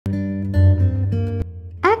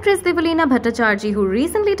Actress Devoleena Bhattacharjee, who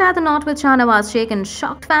recently tied the knot with Shanwaz Shaikh and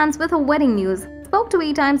shocked fans with her wedding news, spoke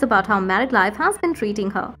times about how married life has been treating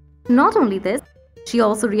her. Not only this, she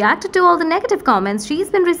also reacted to all the negative comments she's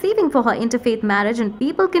been receiving for her interfaith marriage and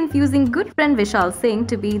people confusing good friend Vishal Singh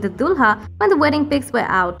to be the dulha when the wedding pics were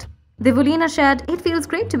out. Devoleena shared, "It feels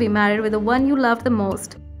great to be married with the one you love the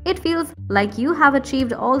most. It feels like you have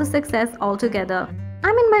achieved all the success altogether.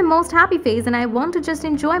 I'm in my most happy phase and I want to just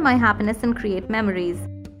enjoy my happiness and create memories.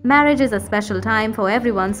 Marriage is a special time for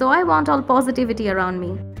everyone, so I want all positivity around me."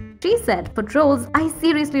 She said, "For trolls, I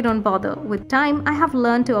seriously don't bother. With time, I have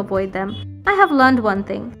learned to avoid them. I have learned one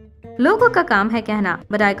thing. Logo ka kaam hai kehna,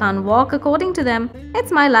 but I can't walk according to them.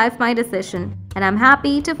 It's my life, my decision. And I'm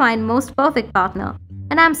happy to find most perfect partner.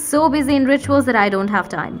 And I'm so busy in rituals that I don't have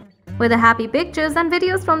time." With the happy pictures and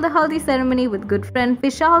videos from the haldi ceremony with good friend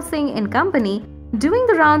Vishal Singh in company,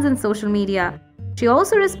 doing the rounds in social media. She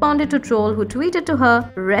also responded to troll who tweeted to her,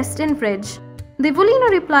 "Rest in fridge." Devoleena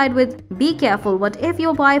replied with, "Be careful, what if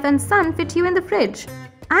your wife and son fit you in the fridge?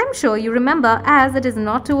 I'm sure you remember, as it is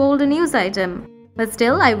not too old a news item. But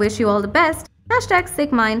still, I wish you all the best.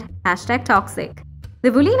 #sick mind, #toxic."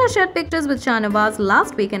 Devoleena shared pictures with Shanwaz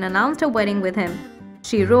last week and announced her wedding with him.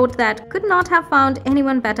 She wrote that, "Could not have found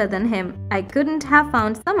anyone better than him. I couldn't have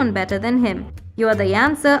found someone better than him. You are the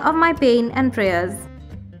answer of my pain and prayers."